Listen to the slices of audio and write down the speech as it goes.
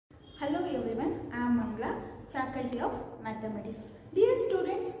everyone, I am Mangala, Faculty of Mathematics. Dear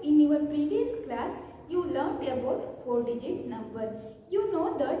students, in your previous class, you learnt about 4-digit number. You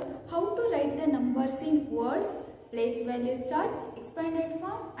know that how to write the numbers in words, place value chart, expanded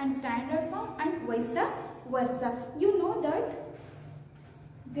form and standard form and vice versa. You know that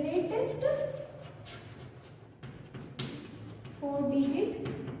greatest 4-digit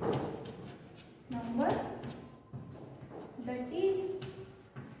number, that is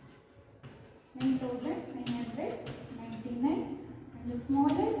 9999, and the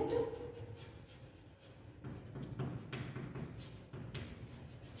smallest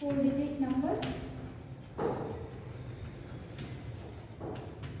 4-digit number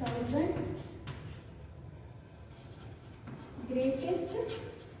 1000, greatest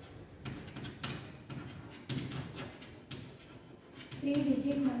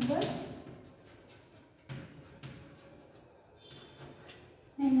 3-digit number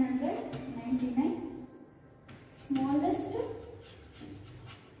 999, smallest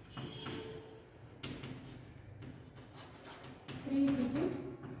 3-digit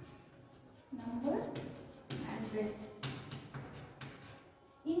number 100.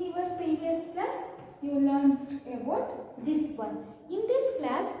 In your previous class, you learned about this one. In this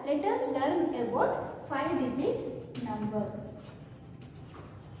class, let us learn about 5-digit number.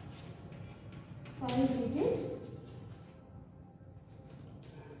 5-digit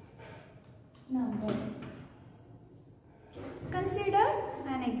number. Consider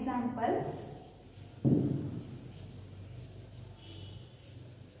an example.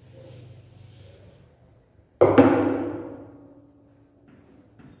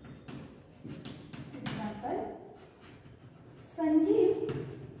 Sanjeev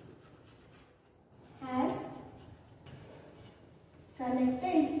has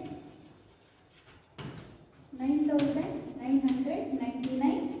collected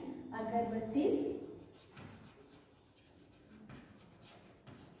 9999 agarbattis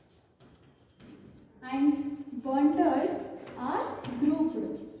and bundled or grouped.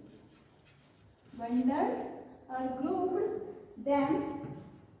 Bundled or grouped them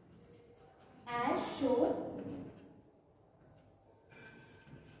as shown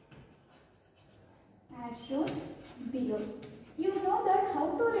below. You know that how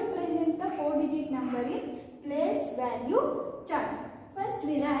to represent the 4-digit number in place value chart. First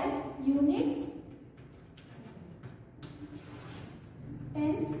we write units,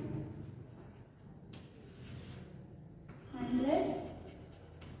 tens, hundreds,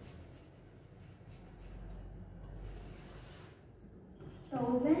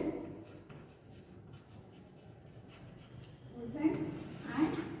 thousands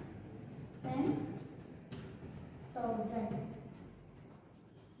and 10,000.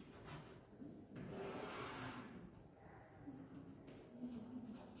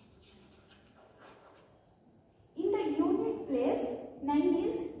 In the unit place, 9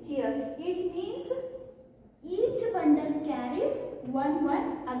 is here. It means each bundle carries one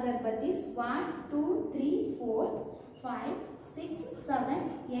agarbattis. 1, 2, 3, 4, 5, 6, 7,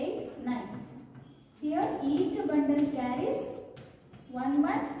 8, 9. Here each bundle carries one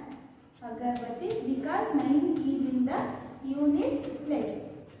agarbattis because 9 is in the units place.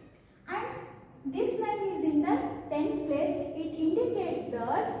 And this 9 is in the 10th place. It indicates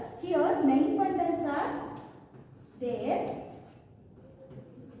that here 9 bundles are there.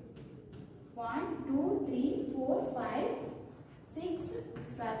 1, 2, 3, 4, 5, 6,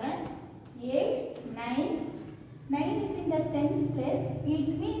 7, 8, 9. 9 is in the 10th place.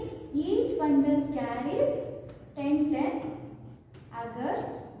 It means each bundle carries 10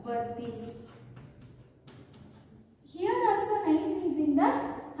 agarbattis. Here also 9 is in the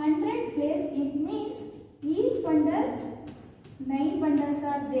 100th place. It means each bundle, 9 bundles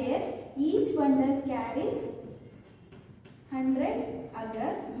are there. Each bundle carries 100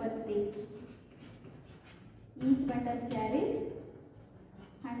 agarbattis. Each bundle carries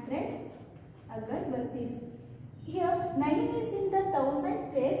 100 agarbattis. Here 9 is in the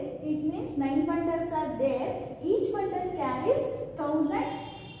 1000th place. It means 9 bundles are there. Each bundle carries 1000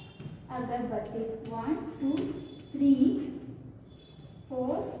 agarbattis. 1, 2, 3,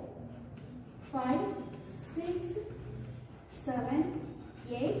 4, 5, 6, 7,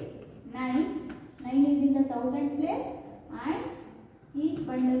 8, 9. 9 is in the 1000th place and each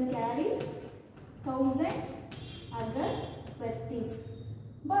bundle carry 1000 agarbattis.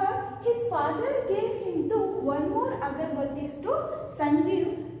 But his father gave him one more agarbattis to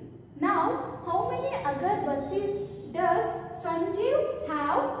Sanjeev. Now, how many agarbattis does Sanjeev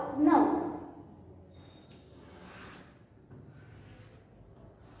have now?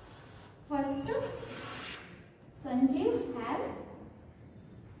 First, Sanjeev has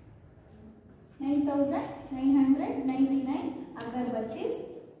 9,999 agarbattis.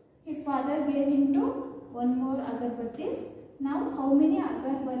 His father gave him to one more agarbattis. Now how many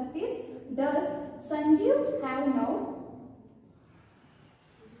agarbattis does Sanjeev have now?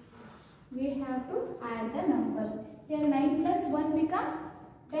 We have to add the numbers. Here 9 plus 1 become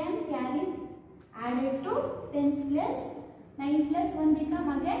 10, carry added to 10's place. 9 plus 1 become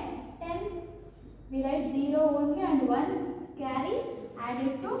again 10. We write 0 only and 1 carry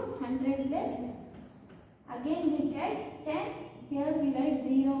added to 100 place. Again we get 10. Here we write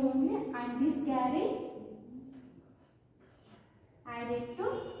 0 only and this carry added to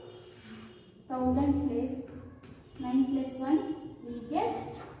 1000 place. 9 plus 1 we get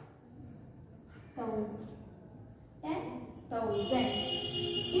 1000. 10,000.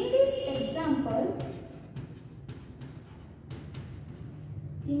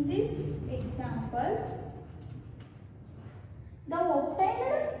 In this example, the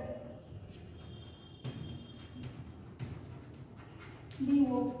obtained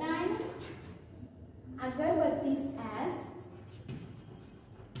agarbattis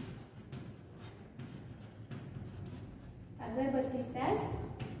as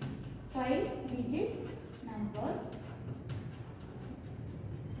 5-digit number.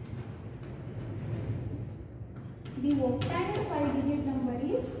 The obtained 5-digit number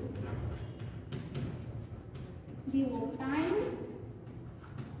is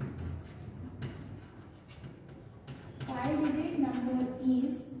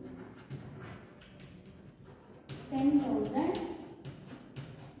 10,000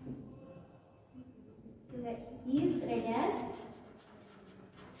 is read as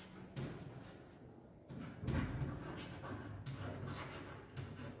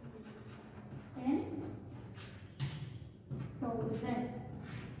 10,000,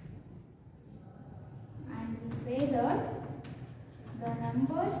 and we say that the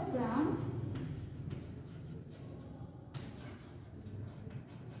numbers from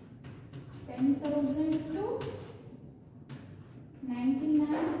 10,000 to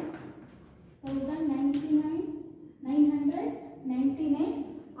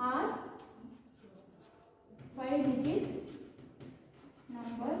 999 are 5-digit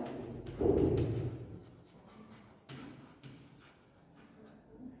numbers.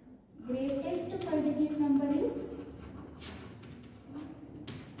 Greatest 5-digit number is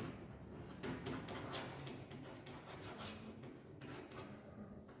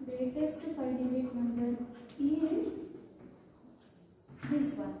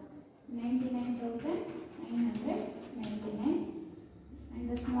 99,999, and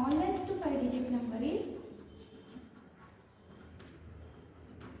the smallest 5-digit number is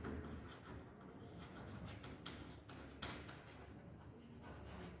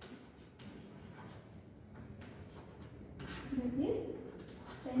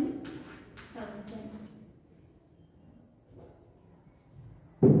 10,000.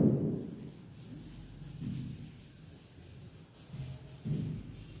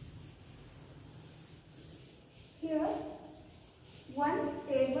 Here one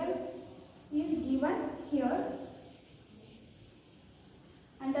table is given here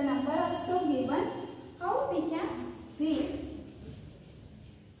and the number also given. How we can read?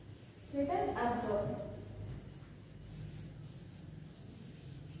 Let us observe.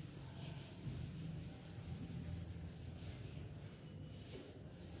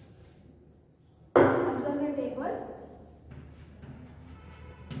 Observe the table.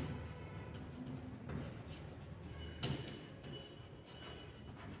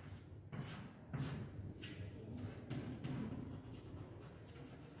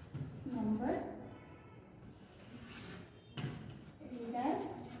 Number read as,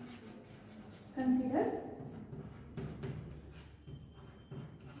 consider,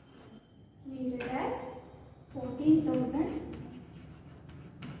 we read as 14,000,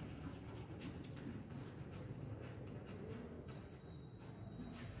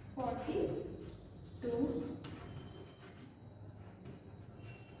 42,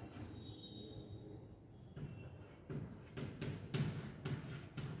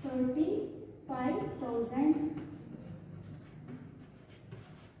 35,000,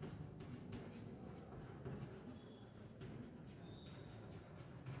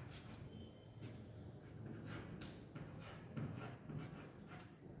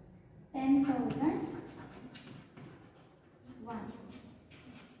 10,000, 1.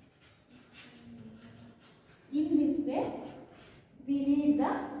 In this way, we read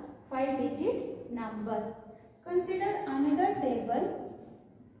the 5-digit number. Consider another table.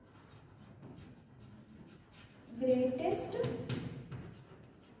 Greatest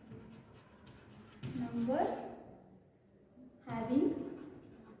number having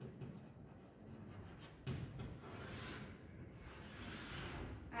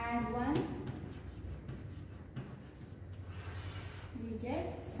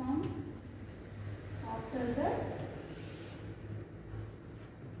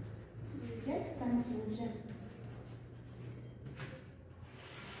confusion.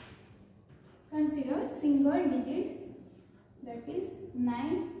 Consider single digit, that is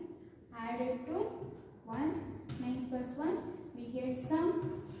 9 added to 1. 9 plus 1 we get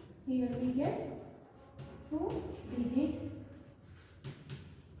sum. Here we get 2 digit.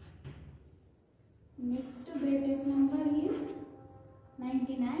 Next greatest number is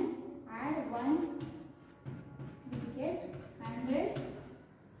 99. Add 1 we get 100,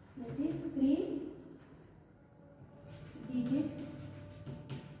 that is 3 digit.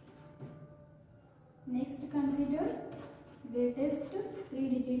 Next consider greatest 3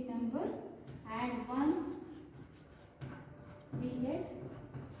 digit number. Add 1 we get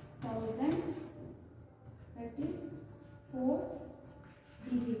 1000, that is 4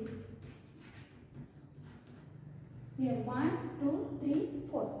 digit. Here 1, 2, 3,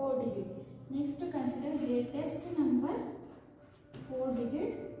 4, 4 digit. Next consider greatest number 4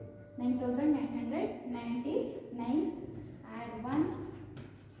 digit, 9999. Add 1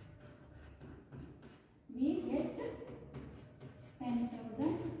 we get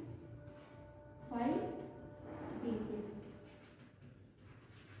 10,000, 5 digit.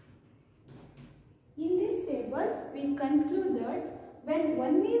 In this table we conclude that when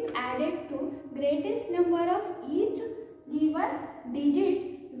 1 is added to greatest number of each given digit,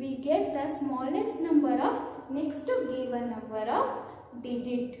 we get the smallest number of next given number of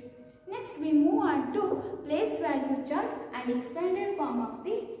digit. Next we move on to place value chart and expanded form of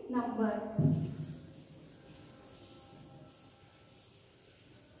the numbers.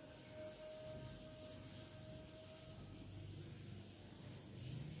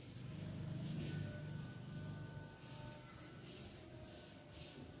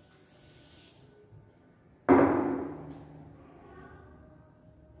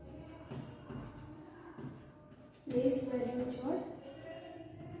 Place value chart.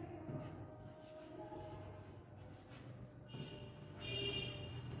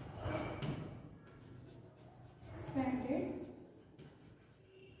 Expanded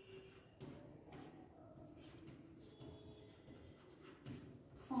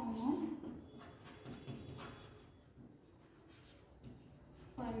form of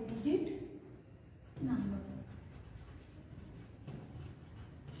 5 digit number.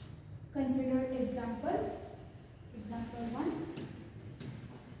 Consider example. Example 1.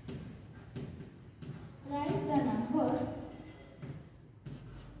 Write the number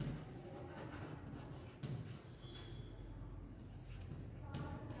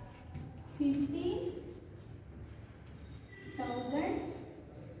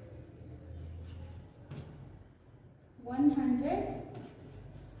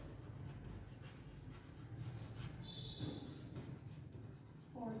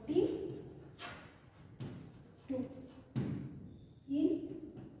in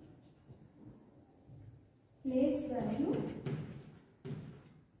place value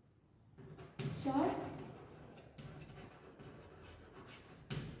chart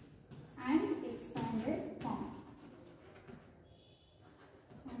and expanded form.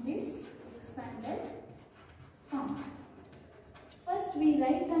 And its expanded form. First we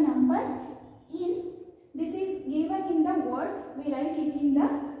write the number in, this is given in the word, we write it in the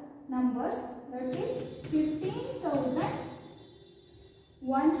numbers, that is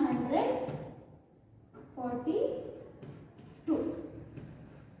 15,142.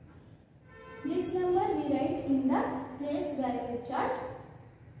 This number we write in the place value chart.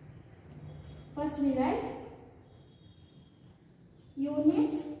 First we write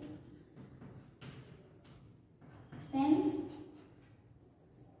units, tens,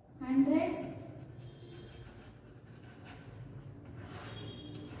 hundreds,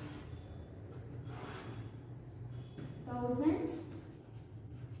 thousands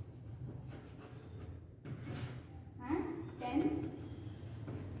and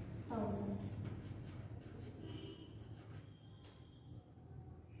 10,000.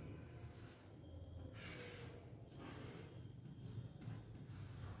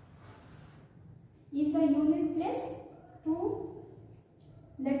 In the unit place 2,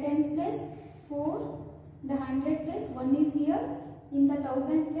 the tens place 4, the 100 place 1 is here, in the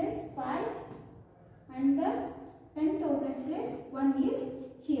 1000 place 5 and the 10,000 place 1 is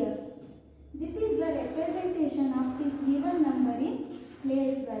here. This is the representation of the given number in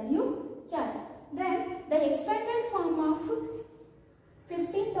place value chart. Then the expanded form of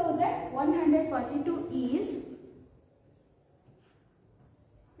 15,142 is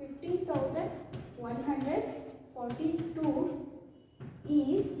 15,142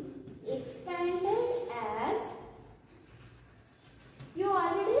 is expanded as, you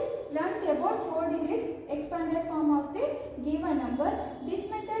already learnt about 4 digit expanded form of the given number This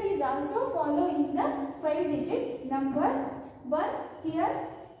method is also followed in the 5-digit number, but here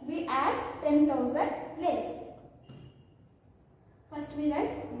we add 10,000 place. First we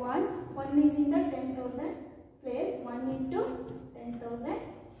write 1. 1 is in the 10,000 place. 1 into 10,000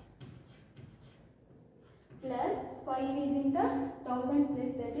 plus 5 is in the 1000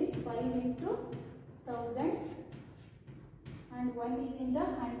 place, that is 5 into 1000, and 1 is in the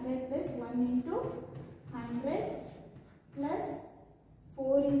 100 place. 1 into 100 plus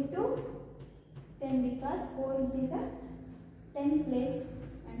 4 into 10, because 4 is in the 10 place,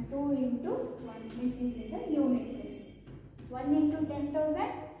 and 2 into 1, this is in the unit place. 1 into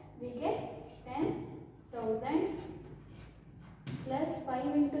 10,000 we get 10,000 plus 5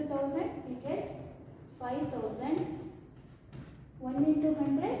 into 1000 we get 5,000. 1 into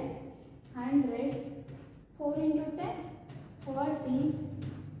 100, 100. 4 into 10, 40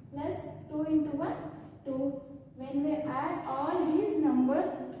 plus 2 into 1, 2. When we add all these numbers,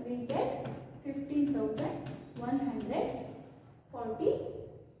 we get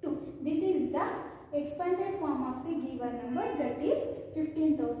 15,142. This is the expanded form of the given number, that is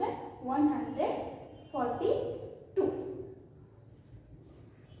 15,142.